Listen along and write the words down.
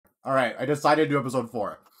Alright, I decided to do episode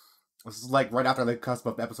 4. This is like right after the cusp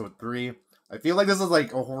of episode 3. I feel like this is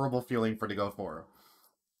like a horrible feeling for to go for.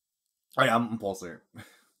 I'm Impulsor.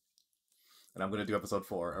 And I'm gonna do episode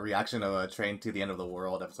 4. A reaction of a Train to the End of the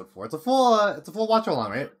World, episode 4. It's a full watch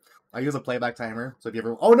along, right? I use a playback timer, so if you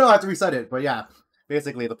ever oh no, I have to reset it. But yeah,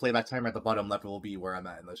 basically the playback timer at the bottom left will be where I'm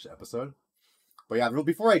at in this episode. But yeah,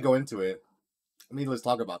 before I go into it, let's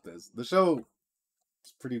talk about this. The show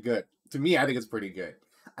is pretty good. To me, I think it's pretty good.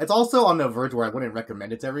 It's also on the verge where I wouldn't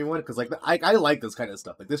recommend it to everyone because like I like this kind of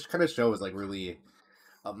stuff. Like this kind of show is like really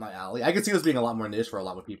up my alley. I could see this being a lot more niche for a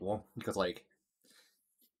lot of people because like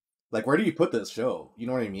where do you put this show? You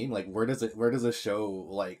know what I mean? Like where does a show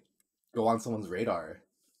like go on someone's radar?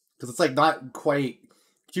 Because it's like not quite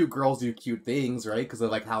cute girls do cute things, right? Because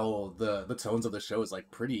of like how the tones of the show is like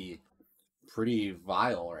pretty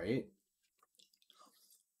vile, right?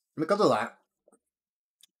 Because of that,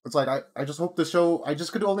 it's like I just hope the show I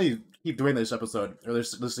just could only keep doing this episode or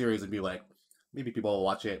this series and be like maybe people will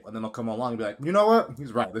watch it and then they'll come along and be like, you know what?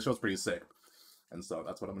 He's right. This show's pretty sick. And so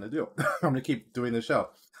that's what I'm gonna do. I'm gonna keep doing this show.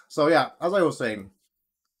 So yeah, as I was saying,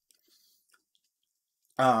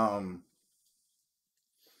 um,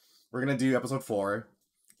 we're gonna do episode 4.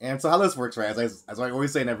 And so how this works, right? As I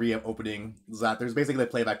always say in every opening, is that there's basically a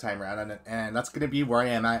playback timer, and that's gonna be where I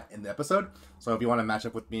am at in the episode. So if you want to match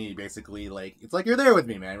up with me, basically, like it's like you're there with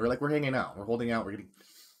me, man. We're hanging out, we're holding out,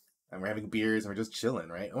 and we're having beers, and we're just chilling,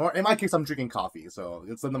 right? Or in my case, I'm drinking coffee, so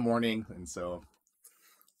it's in the morning, and so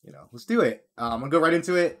let's do it. I'm gonna go right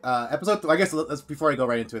into it. Episode, I guess let's before I go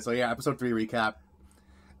right into it. So yeah, episode 3 recap.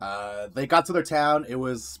 They got to their town. It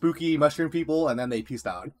was spooky mushroom people, and then they peaced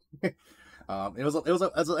out. An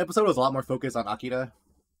episode was a lot more focused on Akira.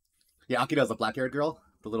 Yeah, Akira is the black haired girl,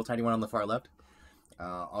 the little tiny one on the far left.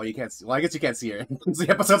 Oh, you can't see. Well, I guess you can't see her. The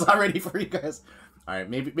episode's not ready for you guys. All right,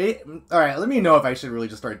 maybe. All right, let me know if I should really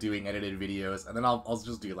just start doing edited videos, and then I'll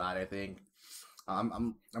just do that. I think.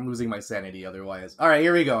 I'm losing my sanity otherwise. All right,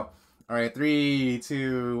 here we go. All right, 3,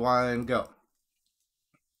 2, 1, go.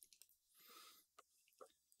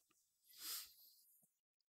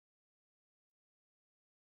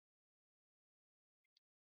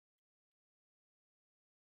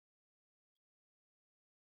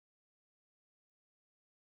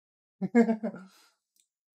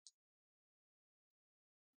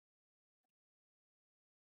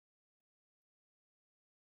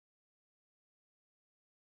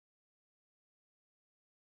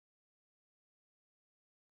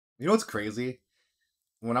 You know what's crazy?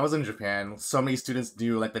 When I was in Japan, so many students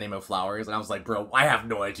do like the name of flowers, and I was like, bro, I have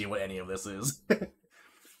no idea what any of this is.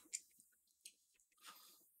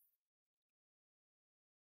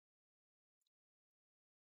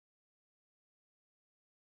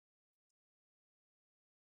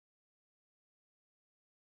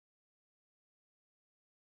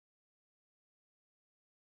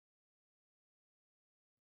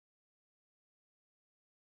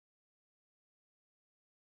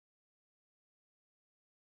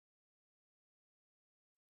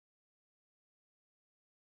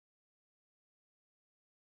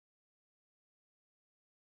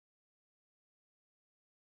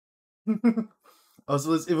 Oh,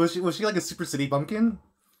 so was she like a super city bumpkin?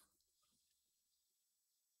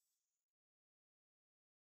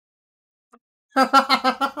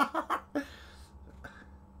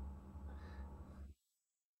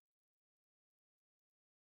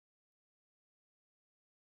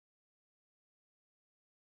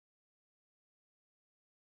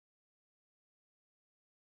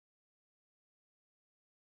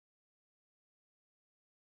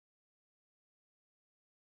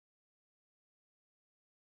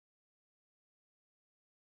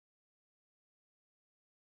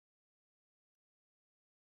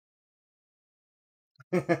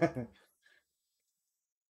 I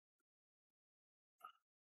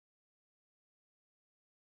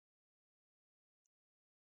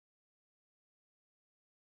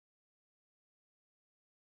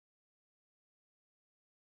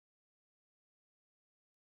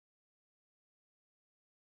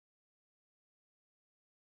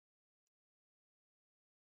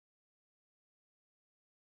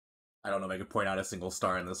don't know if I could point out a single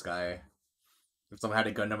star in the sky. If someone had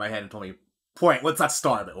a gun to my head and told me, "Point, what's that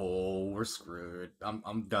star?" But, oh, we're screwed.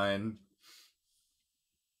 I'm done.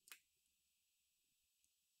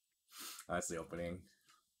 That's the opening.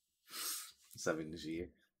 7G.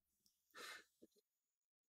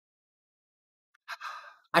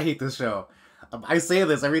 I hate this show. I say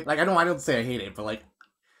this every like I don't say I hate it, but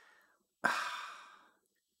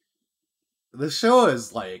the show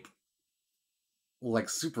is like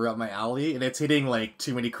super up my alley, and it's hitting like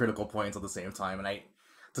too many critical points at the same time, and I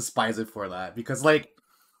despise it for that because like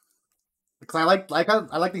because I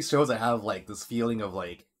like these shows that have like this feeling of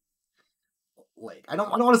like I don't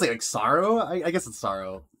want to say like sorrow. I guess it's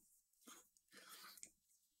sorrow,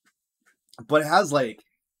 but it has like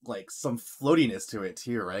some floatiness to it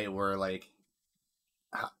too, right? Where like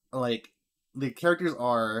the characters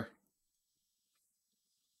are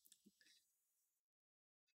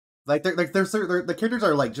like the characters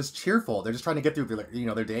are like just cheerful. They're just trying to get through their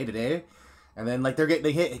their day to day, and then like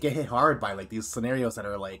get hit hard by like these scenarios that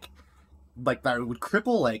are like that would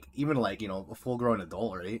cripple like even like a full grown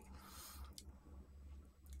adult, right?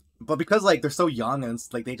 But because like they're so young and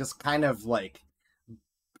it's, like they just kind of like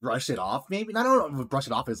brush it off. Maybe I don't know what brush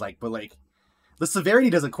it off is like, but like the severity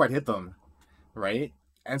doesn't quite hit them, right?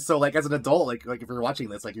 And so like as an adult, like if you're watching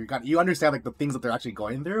this, like you understand like the things that they're actually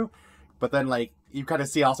going through, but then like you kind of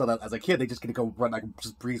see also that as a kid they just gonna go run like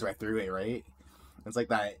just breeze right through it, right? It's like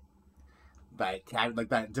like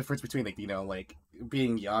that difference between like like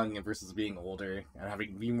being young and versus being older and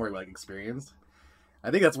having being more like experienced.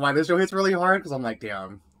 I think that's why this show hits really hard because I'm like,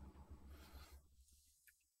 damn.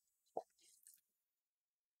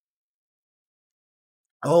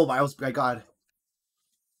 Oh, my God.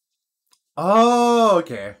 Oh,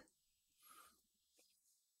 okay.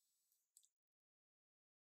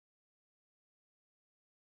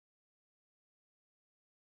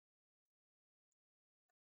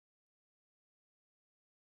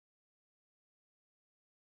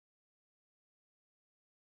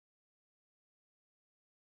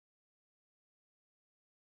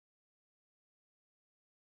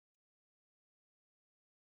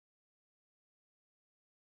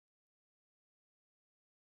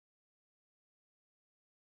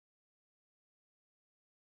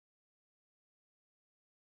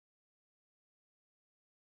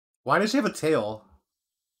 Why does she have a tail?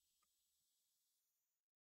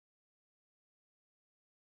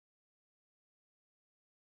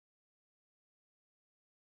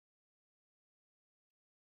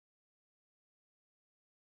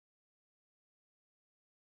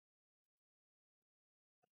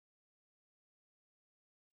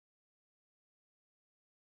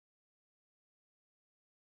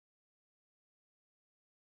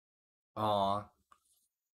 Aw.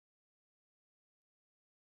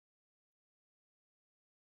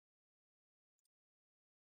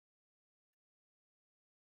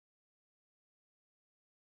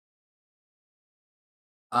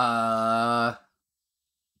 Uh.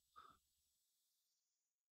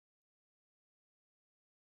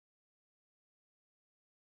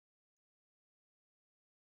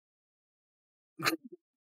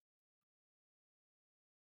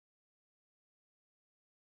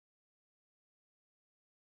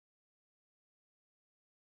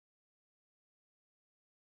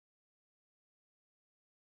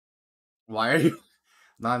 Why are you?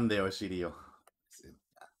 Nande Oshirio.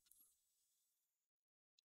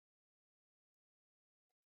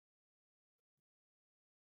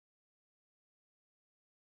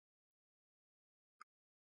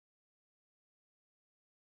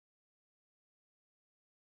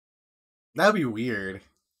 That'd be weird.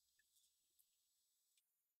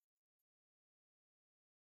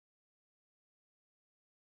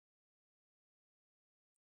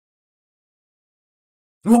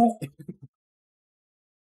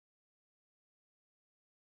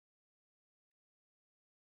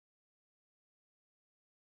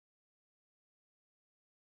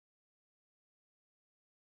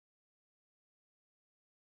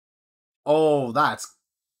 Oh, that's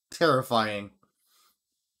terrifying.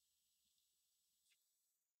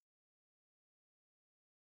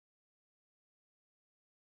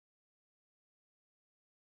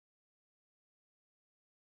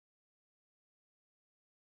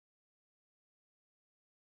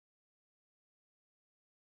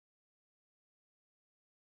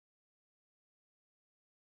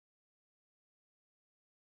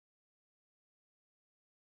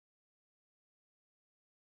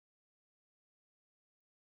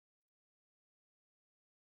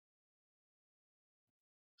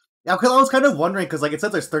 Yeah, because I was kind of wondering because like it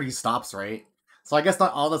says there's 30 stops, right? So I guess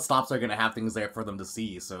not all the stops are gonna have things there for them to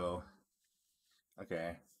see. So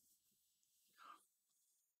okay.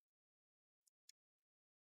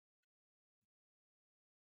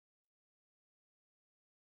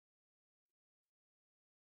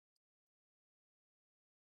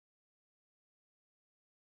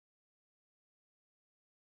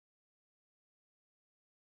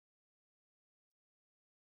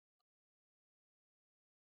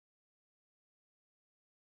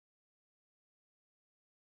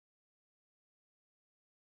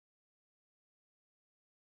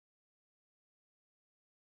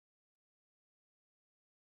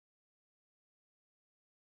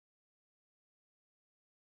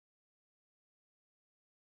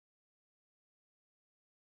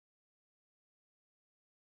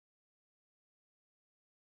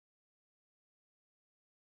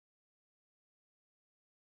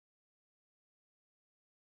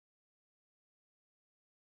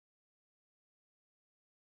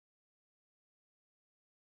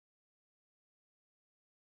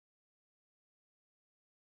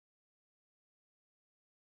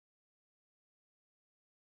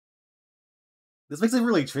 This makes it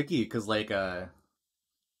really tricky because the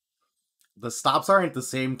stops aren't the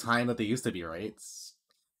same time that they used to be, right?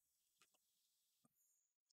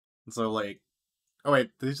 So oh wait,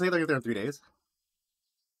 did you say they're there in 3 days?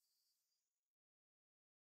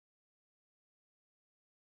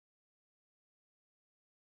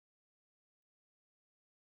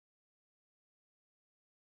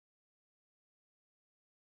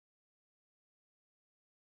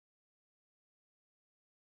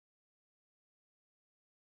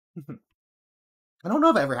 I don't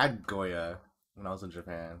know if I ever had Goya when I was in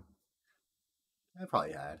Japan. I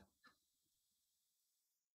probably had.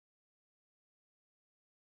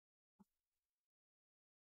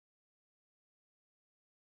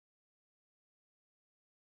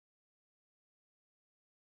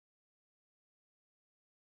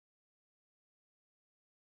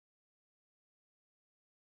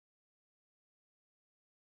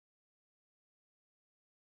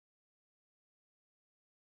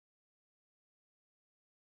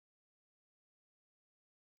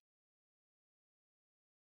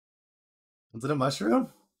 Was it a mushroom?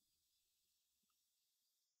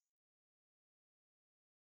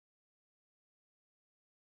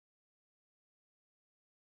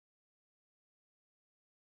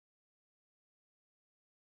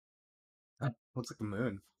 Looks like a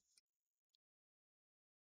moon.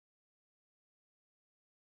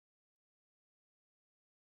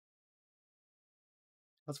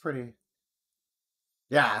 That's pretty.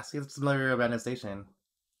 Yeah, see, it's familiar abandoned station.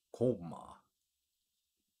 Koma.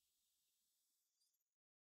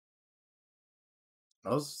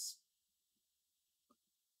 Those.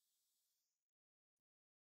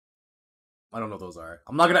 I don't know what those are.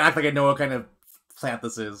 I'm not gonna act like I know what kind of plant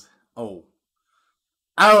this is. Oh.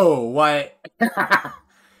 Oh, what?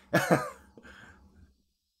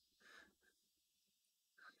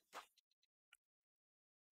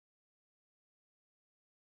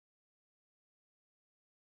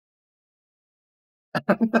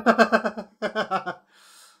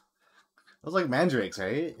 Those like mandrakes,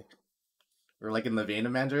 right? Or like in the vein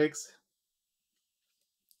of mandrakes.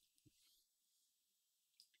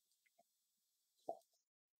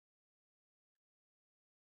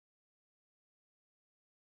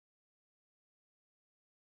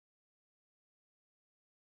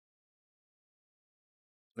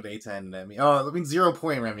 With A10 Remy. Oh, I mean 0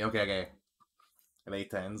 point Remy. Okay, okay. At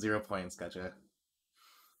A10, 0 points. Gotcha.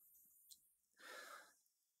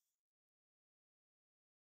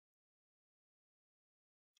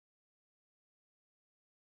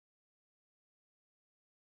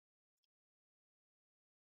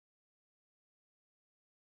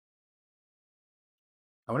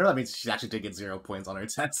 I wonder if that means she actually did get 0 points on her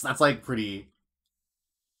test. That's like pretty.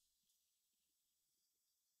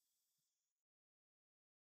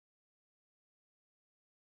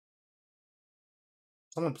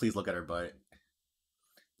 Someone please look at her butt.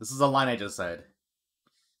 This is a line I just said.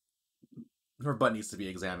 Her butt needs to be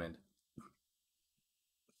examined.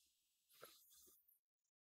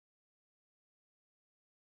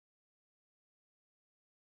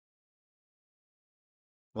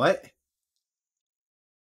 What?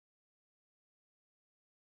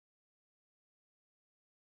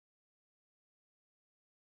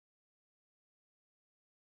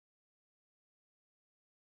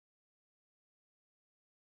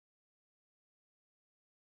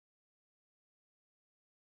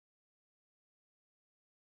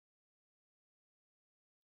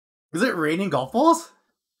 Is it raining golf balls?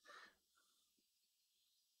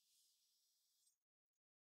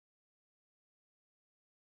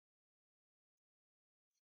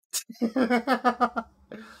 Dude,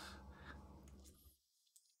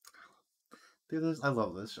 I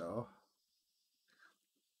love this show.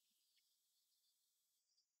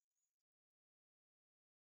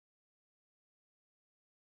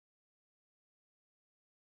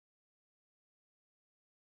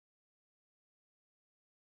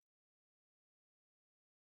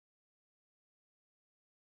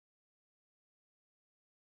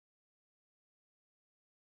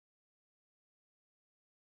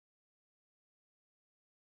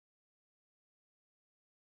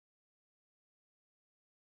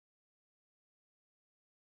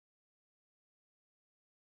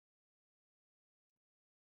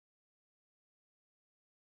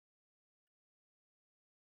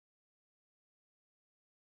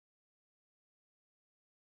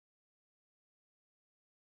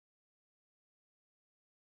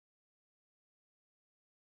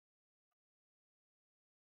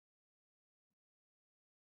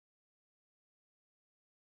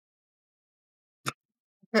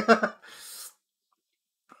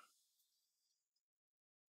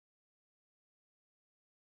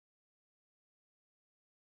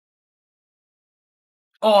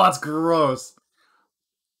 Oh, that's gross.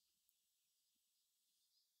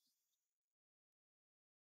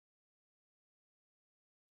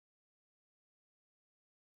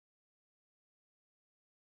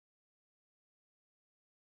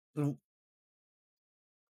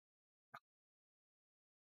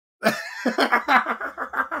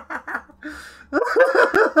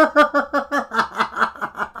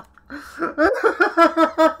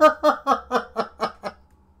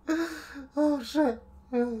 Oh shit.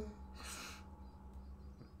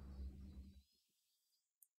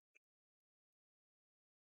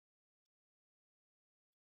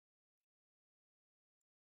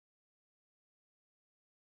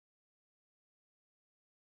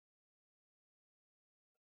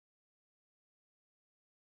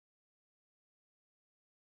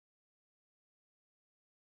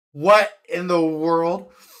 What in the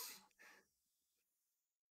world?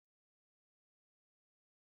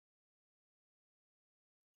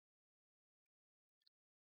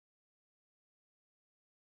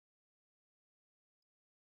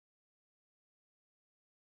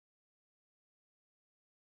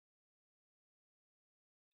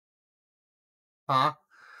 Huh?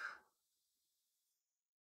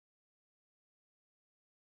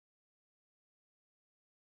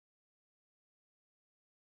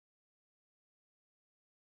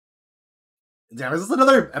 Damn, is this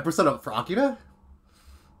another episode of Akira?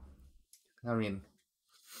 I mean,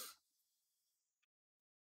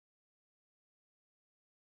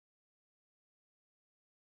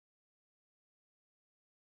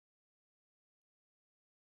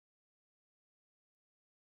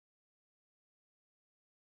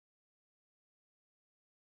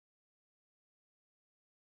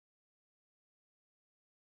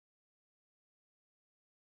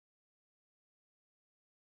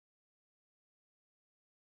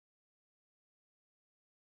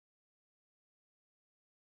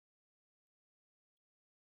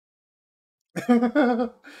 this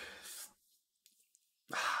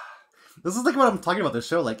is like what I'm talking about. This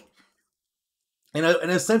show, like in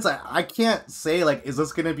a sense, I can't say like, is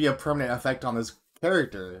this gonna be a permanent effect on this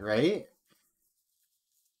character, right?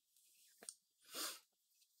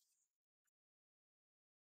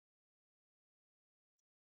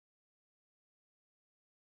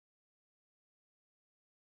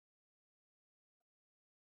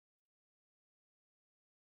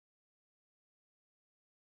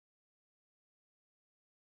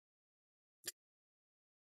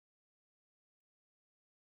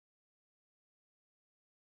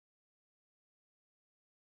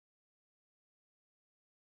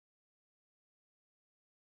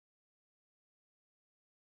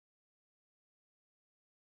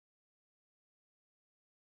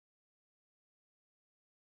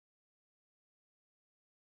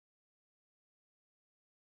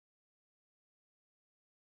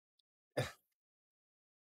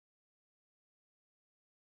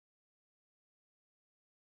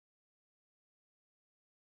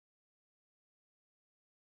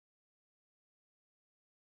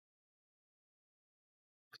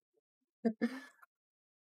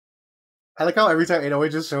 I like how every time it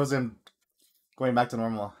always just shows him going back to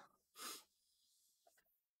normal.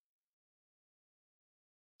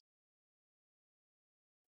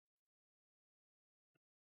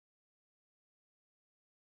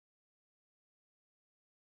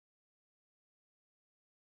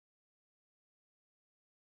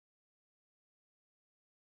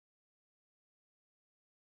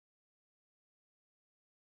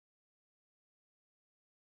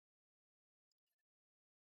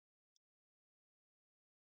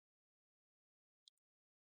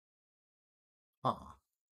 Huh.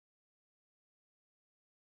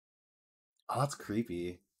 Oh, that's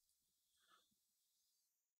creepy.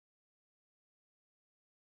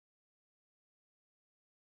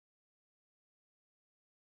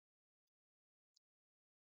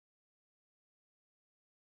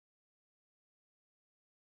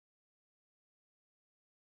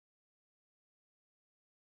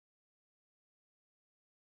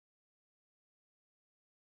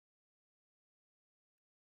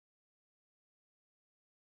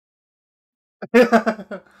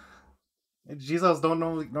 Jesus don't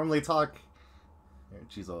normally talk.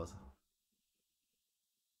 Jesus.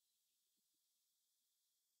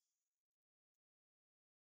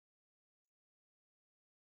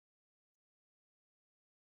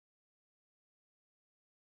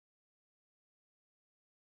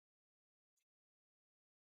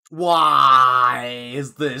 Why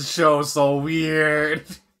is this show so weird?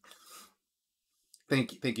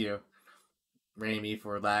 Thank you, Raimi,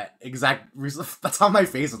 for that exact reason. That's how my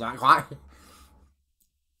face is. Like, why?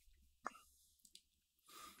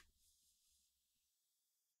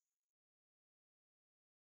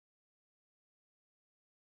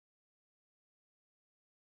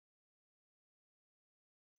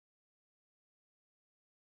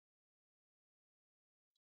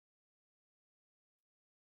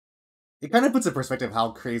 It kind of puts in perspective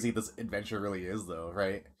how crazy this adventure really is, though,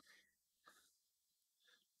 right?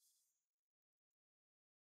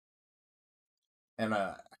 And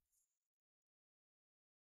like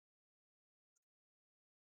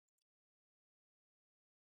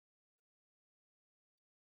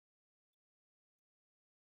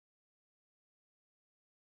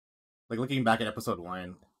looking back at episode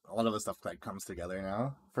one, a lot of the stuff like comes together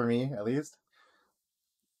now for me, at least.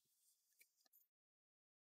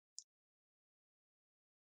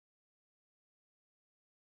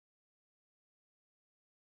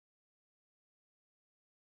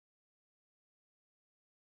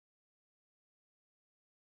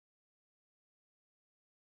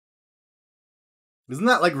 Isn't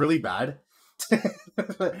that like really bad?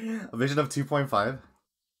 A vision of 2.5.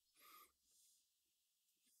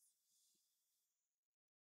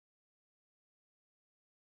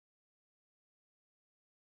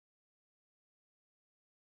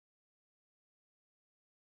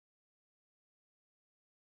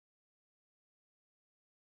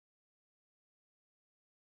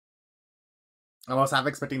 I was half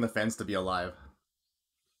expecting the fence to be alive.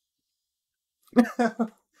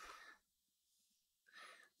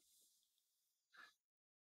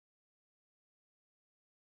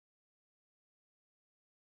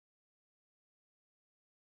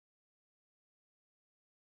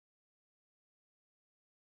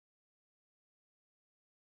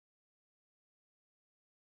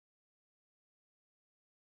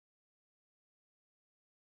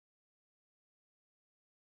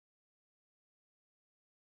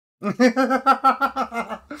 Dude,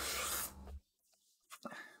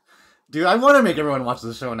 I want to make everyone watch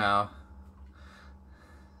the show now.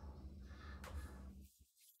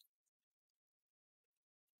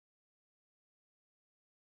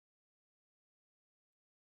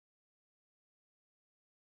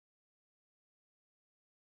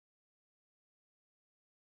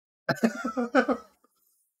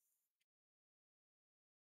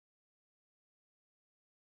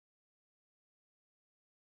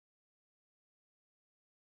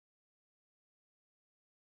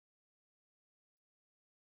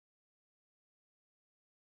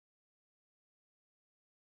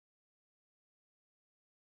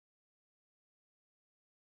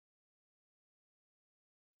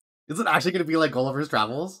 Is it actually going to be like Gulliver's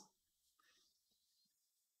Travels?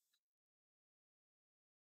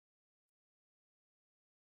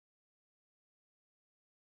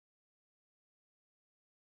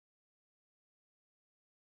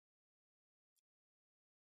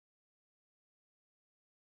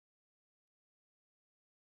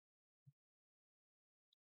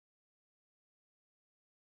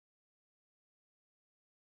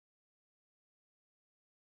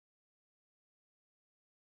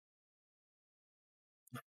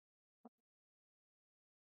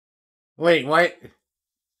 Wait, what?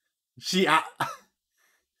 She.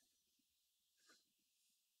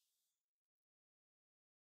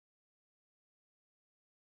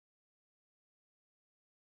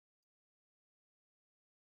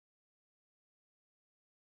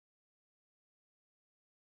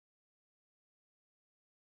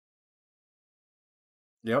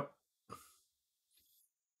 Yep.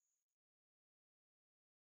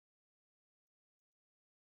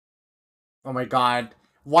 Oh my god.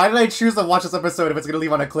 Why did I choose to watch this episode if it's going to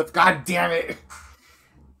leave on a cliff? God damn it.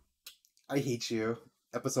 I hate you.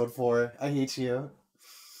 Episode 4. I hate you.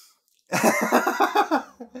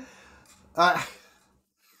 uh,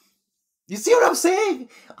 you see what I'm saying?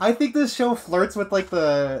 I think this show flirts with like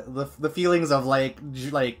the feelings of like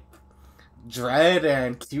dread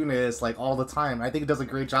and cuteness like all the time. I think it does a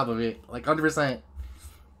great job of it. Like 100%.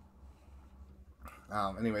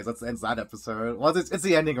 Anyways, let's end that episode. Well, it's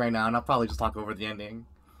the ending right now, and I'll probably just talk over the ending.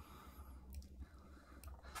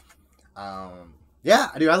 Um, yeah,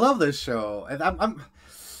 dude, I love this show, and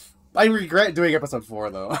I regret doing episode 4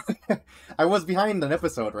 though. I was behind an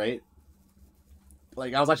episode, right?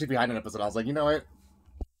 Like I was actually behind an episode. I was like, you know what?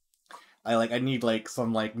 I need like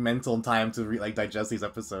some like mental time to like digest these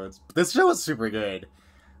episodes. But this show is super good.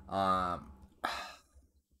 Um,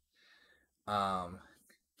 um,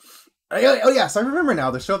 oh yeah, so I remember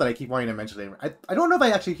now the show that I keep wanting to mention. I don't know if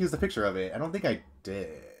I actually used a picture of it. I don't think I did.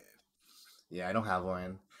 Yeah, I don't have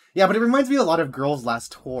one. Yeah, but it reminds me a lot of Girls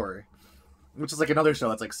Last Tour, which is like another show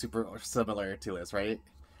that's like super similar to this, right?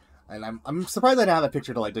 And I'm surprised I didn't have a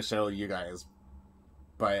picture to like to show you guys,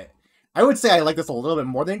 but I would say I like this a little bit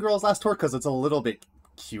more than Girls Last Tour because it's a little bit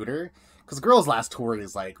cuter. Because Girls Last Tour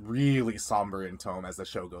is like really somber in tone as the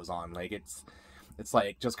show goes on. Like it's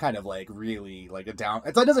like just kind of like really like a down.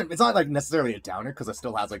 It's not like necessarily a downer because it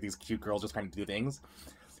still has like these cute girls just kind of do things,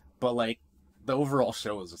 but like the overall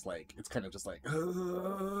show is just like, it's kind of just like, you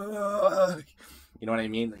know what I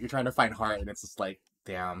mean? You're trying to find heart, and it's just like,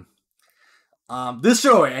 damn. This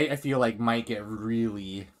show I feel like might get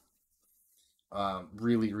really,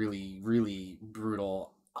 really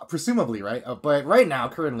brutal, presumably, right? But right now,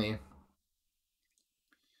 currently,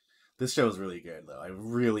 this show is really good though. I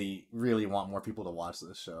really, really want more people to watch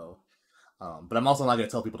this show. But I'm also not gonna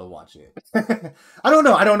tell people to watch it. I don't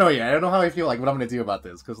know. I don't know yet. I don't know how I feel like what I'm gonna do about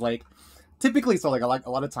this, because like typically, so like a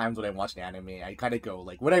lot of times when I watch an anime, I kind of go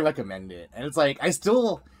like, would I recommend it? And it's like I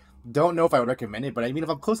still don't know if I would recommend it, but I mean, if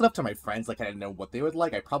I'm close enough to my friends, like I know what they would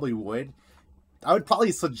like, I probably would. I would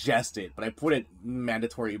probably suggest it, but I put it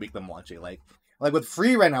mandatory to make them watch it. Like with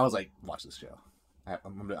Free right now, I was like, watch this show.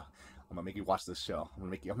 I'm gonna make you watch this show. I'm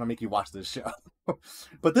gonna make you watch this show.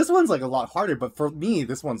 But this one's like a lot harder. But for me,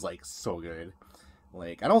 this one's like so good.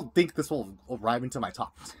 Like I don't think this will arrive into my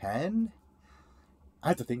top 10. I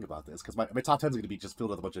have to think about this because my top 10 is gonna be just filled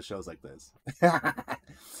with a bunch of shows like this.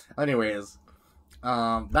 Anyways,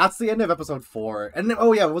 that's the end of episode 4. And then,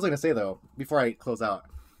 oh yeah, what was I gonna say though before I close out?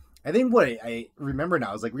 I think what I remember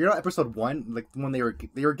now is like, you know, episode 1, like when they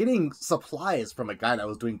were getting supplies from a guy that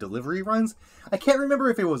was doing delivery runs. I can't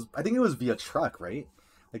remember if it was, I think it was via truck, right?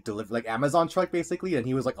 Like like Amazon truck basically, and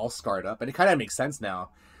he was like all scarred up, and it kind of makes sense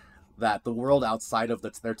now that the world outside of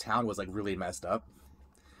their town was like really messed up.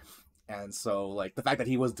 And so like the fact that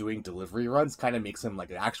he was doing delivery runs kind of makes him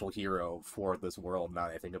like an actual hero for this world now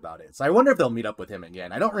that I think about it. So I wonder if they'll meet up with him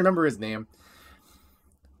again. I don't remember his name,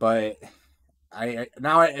 but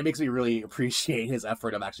now it makes me really appreciate his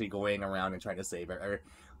effort of actually going around and trying to save or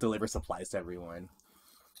deliver supplies to everyone.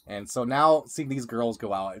 And so now seeing these girls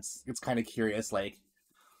go out, it's kind of curious. Like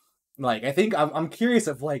I think I'm curious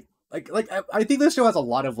if I think this show has a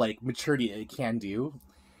lot of like maturity it can do,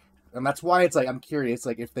 and that's why it's like I'm curious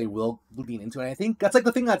like if they will lean into it. And I think that's like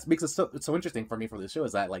the thing that makes it so interesting for me for this show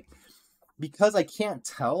is that like because I can't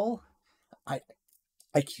tell, I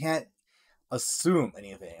can't assume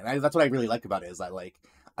anything, and that's what I really like about it is that like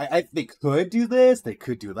they could do this, they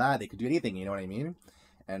could do that, they could do anything, you know what I mean?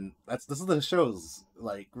 And this is the show's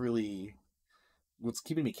like really what's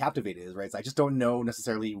keeping me captivated is right. So I just don't know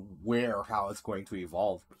necessarily where or how it's going to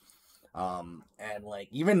evolve. And like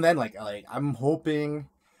even then, like I'm hoping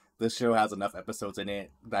this show has enough episodes in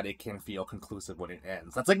it that it can feel conclusive when it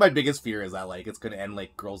ends. That's like my biggest fear is that like it's gonna end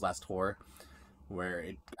like Girls Last Tour, where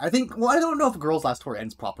I think, well, I don't know if Girls Last Tour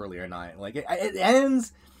ends properly or not. Like it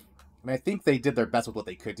ends, and I think they did their best with what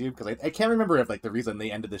they could do because I can't remember if like the reason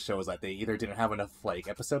they ended the show is that they either didn't have enough like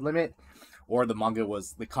episode limit, or the manga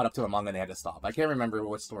was they caught up to the manga and they had to stop. I can't remember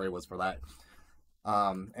what story was for that.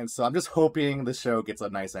 And so I'm just hoping the show gets a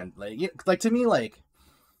nice end. Like to me, like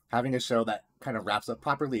having a show that kind of wraps up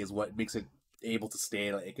properly is what makes it able to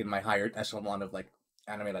stay like in my higher echelon of like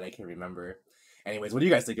anime that I can remember. Anyways, what do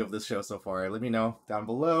you guys think of this show so far? Let me know down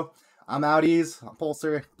below. I'm Outies, I'm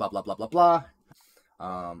Pulsar, blah blah blah blah blah.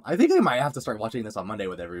 I think I might have to start watching this on Monday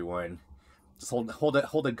with everyone. Just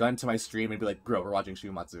hold a gun to my stream and be like, bro, we're watching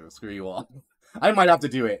Shumatsu. Screw you all. I might have to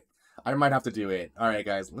do it. Alright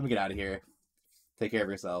guys, let me get out of here. Take care of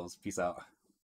yourselves. Peace out.